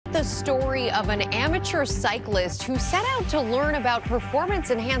the story of an amateur cyclist who set out to learn about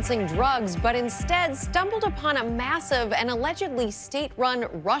performance-enhancing drugs, but instead stumbled upon a massive and allegedly state-run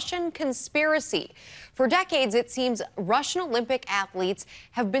Russian conspiracy. For decades, it seems Russian Olympic athletes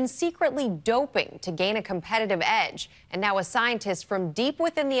have been secretly doping to gain a competitive edge. And now a scientist from deep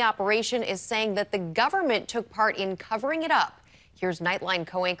within the operation is saying that the government took part in covering it up. Here's Nightline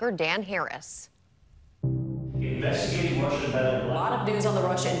co-anchor Dan Harris. Investigating Russian meddling. A lot of news on the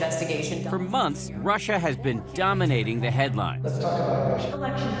Russia investigation. For months, Russia has been dominating the headlines. Let's talk about Russia.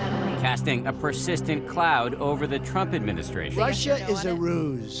 Election meddling. Casting a persistent cloud over the Trump administration. Russia is a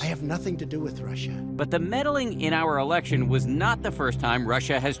ruse. I have nothing to do with Russia. But the meddling in our election was not the first time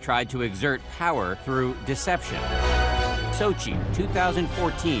Russia has tried to exert power through deception. Sochi,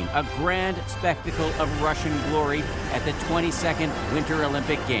 2014, a grand spectacle of Russian glory at the 22nd Winter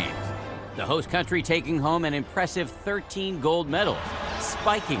Olympic Games. The host country taking home an impressive 13 gold medals,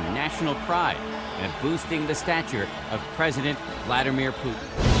 spiking national pride and boosting the stature of President Vladimir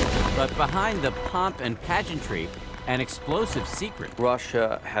Putin. But behind the pomp and pageantry, an explosive secret.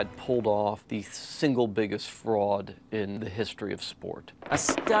 Russia had pulled off the single biggest fraud in the history of sport. A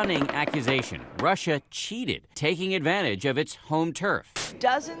stunning accusation. Russia cheated, taking advantage of its home turf.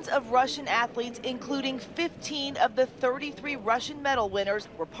 Dozens of Russian athletes, including 15 of the 33 Russian medal winners,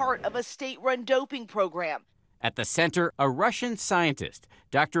 were part of a state-run doping program. At the center, a Russian scientist,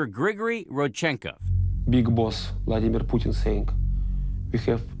 Dr. Grigory Rodchenkov. Big boss Vladimir Putin saying, we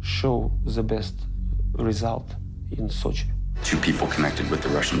have shown the best result in Sochi. 2 people connected with the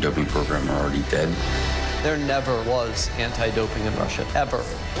Russian doping program are already dead. There never was anti-doping in Russia, ever.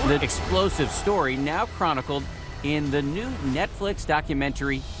 The explosive story now chronicled in the new Netflix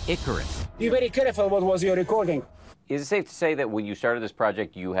documentary, Icarus. Be very careful what was your recording. Is it safe to say that when you started this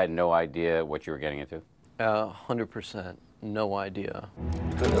project, you had no idea what you were getting into? 100%, no idea.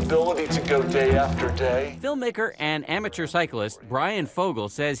 The ability to go day after day. Filmmaker and amateur cyclist Brian Fogel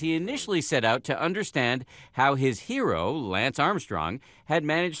says he initially set out to understand how his hero, Lance Armstrong, had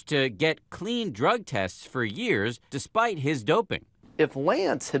managed to get clean drug tests for years despite his doping. If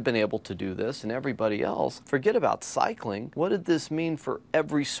Lance had been able to do this and everybody else, forget about cycling, what did this mean for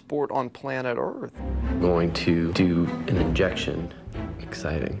every sport on planet Earth? Going to do an injection.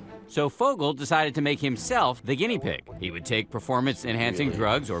 Exciting. So Fogel decided to make himself the guinea pig. He would take performance-enhancing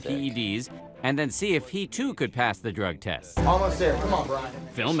drugs, or PEDs, and then see if he too could pass the drug test. Almost there. Come on, Brian.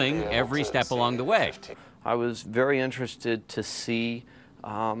 Filming every step along the way. I was very interested to see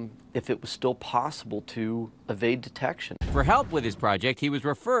if it was still possible to evade detection. For help with his project, he was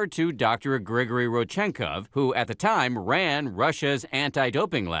referred to Dr. Grigory Rodchenkov, who at the time ran Russia's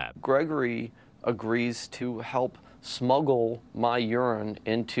anti-doping lab. Grigory agrees to help smuggle my urine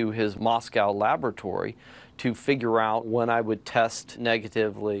into his Moscow laboratory to figure out when I would test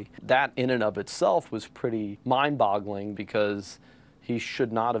negatively. That in and of itself was pretty mind-boggling because he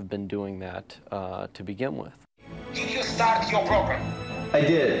should not have been doing that to begin with. Did you start your program? I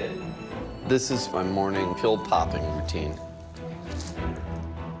did. This is my morning pill popping routine.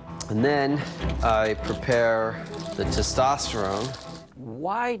 And then I prepare the testosterone.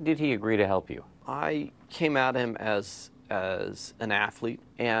 Why did he agree to help you? I came at him as an athlete,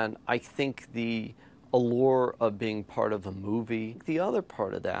 and I think the allure of being part of a movie. The other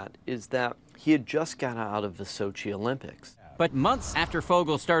part of that is that he had just got out of the Sochi Olympics. But months after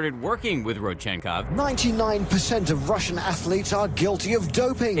Fogel started working with Rodchenkov, 99% of Russian athletes are guilty of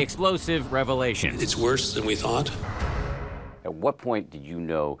doping. Explosive revelation. It's worse than we thought. At what point did you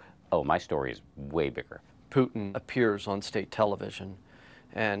know, oh, my story is way bigger? Putin appears on state television,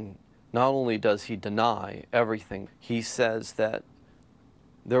 and not only does he deny everything, he says that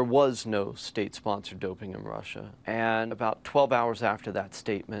there was no state-sponsored doping in Russia. And about 12 hours after that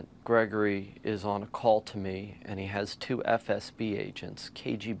statement, Gregory is on a call to me, and he has 2 FSB agents,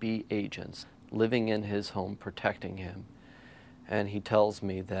 KGB agents, living in his home protecting him. And he tells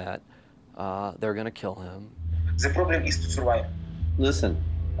me that they're going to kill him. The problem is to survive. Listen,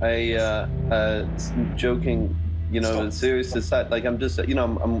 joking, you know, serious aside, like I'm just, you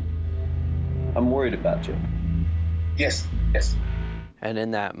know, I'm worried about you. Yes, yes. And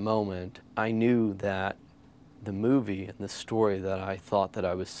in that moment, I knew that the movie and the story that I thought that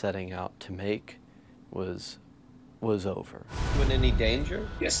I was setting out to make was over. You in any danger?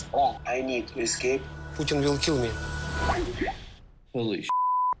 Yes, I need to escape. Putin will kill me. Holy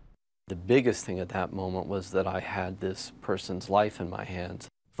The biggest thing at that moment was that I had this person's life in my hands.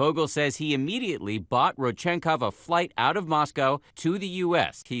 Fogel says he immediately bought Rodchenkov a flight out of Moscow to the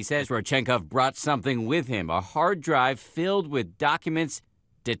U.S. He says Rodchenkov brought something with him, a hard drive filled with documents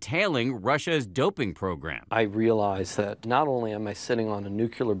detailing Russia's doping program. I realized that not only am I sitting on a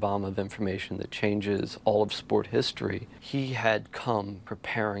nuclear bomb of information that changes all of sport history, he had come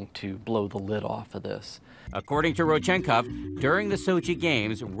preparing to blow the lid off of this. According to Rodchenkov, during the Sochi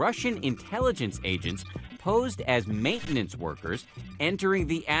Games, Russian intelligence agents posed as maintenance workers, entering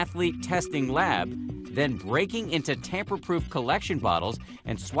the athlete testing lab, then breaking into tamper-proof collection bottles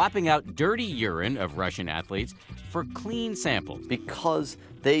and swapping out dirty urine of Russian athletes for clean samples. Because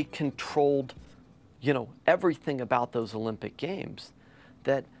they controlled, everything about those Olympic Games,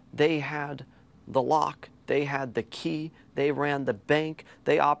 that they had the lock, they had the key, they ran the bank,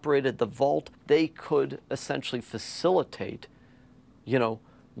 they operated the vault, they could essentially facilitate,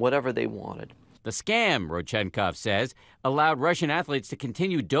 whatever they wanted. The scam, Rodchenkov says, allowed Russian athletes to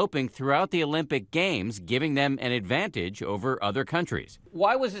continue doping throughout the Olympic Games, giving them an advantage over other countries.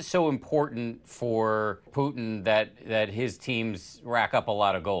 Why was it so important for Putin that his teams rack up a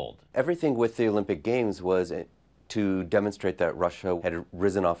lot of gold? Everything with the Olympic Games was to demonstrate that Russia had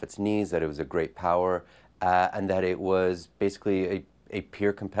risen off its knees, that it was a great power, and that it was basically a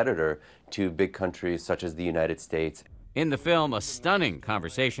peer competitor to big countries such as the United States. In the film, a stunning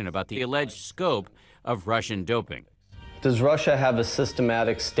conversation about the alleged scope of Russian doping. Does Russia have a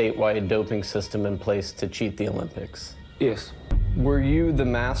systematic statewide doping system in place to cheat the Olympics? Yes. Were you the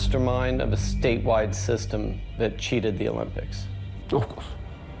mastermind of a statewide system that cheated the Olympics? Of course.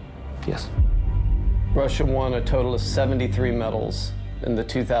 Yes. Russia won a total of 73 medals in the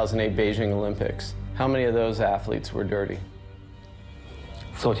 2008 Beijing Olympics. How many of those athletes were dirty?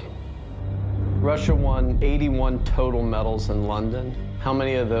 30. Russia won 81 total medals in London. How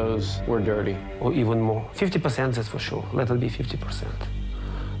many of those were dirty? Or even more. 50%, that's for sure. Let it be 50%.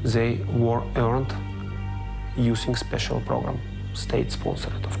 They were earned using special program,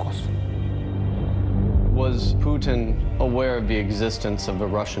 state-sponsored, of course. Was Putin aware of the existence of a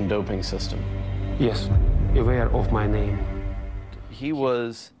Russian doping system? Yes, aware of my name. He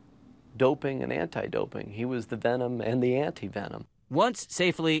was doping and anti-doping. He was the venom and the anti-venom. Once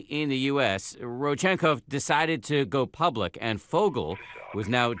safely in the U.S., Rodchenkov decided to go public, and Fogel was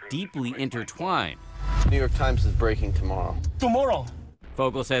now deeply intertwined. New York Times is breaking tomorrow. Tomorrow?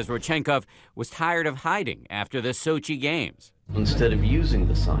 Fogel says Rodchenkov was tired of hiding after the Sochi Games. Instead of using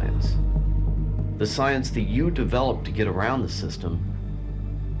the science that you developed to get around the system,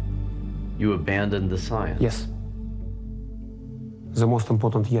 you abandoned the science. Yes. The most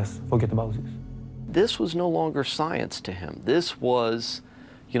important, yes. Forget about this. This was no longer science to him. This was,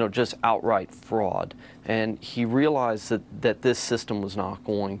 just outright fraud. And he realized that this system was not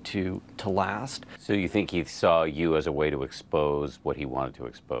going to last. So you think he saw you as a way to expose what he wanted to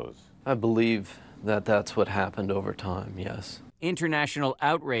expose? I believe that that's what happened over time, yes. International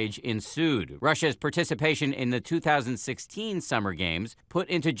outrage ensued. Russia's participation in the 2016 Summer Games put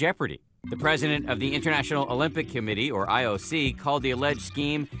into jeopardy. The president of the International Olympic Committee, or IOC, called the alleged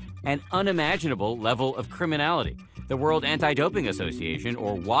scheme an unimaginable level of criminality. The World Anti-Doping Association,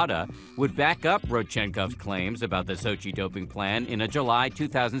 or WADA, would back up Rodchenkov's claims about the Sochi doping plan in a July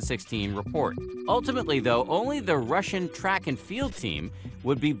 2016 report. Ultimately, though, only the Russian track and field team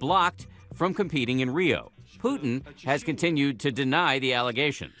would be blocked from competing in Rio. Putin has continued to deny the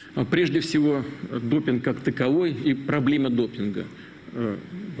allegations. Прежде всего, допинг как таковой и проблема допинга.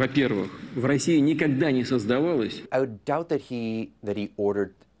 Во-первых, в России никогда не создавалось. I would doubt that he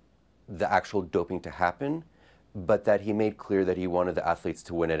ordered the actual doping to happen, but that he made clear that he wanted the athletes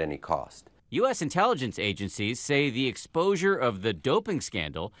to win at any cost. U.S. intelligence agencies say the exposure of the doping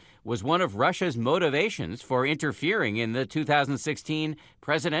scandal was one of Russia's motivations for interfering in the 2016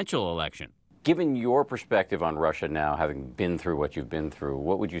 presidential election. Given your perspective on Russia now, having been through what you've been through,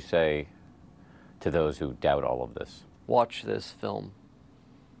 what would you say to those who doubt all of this? Watch this film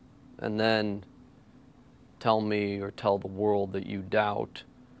and then tell me or tell the world that you doubt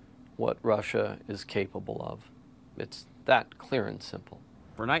what Russia is capable of. It's that clear and simple.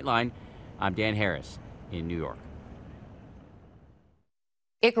 For Nightline, I'm Dan Harris in New York.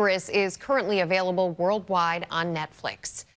 Icarus is currently available worldwide on Netflix.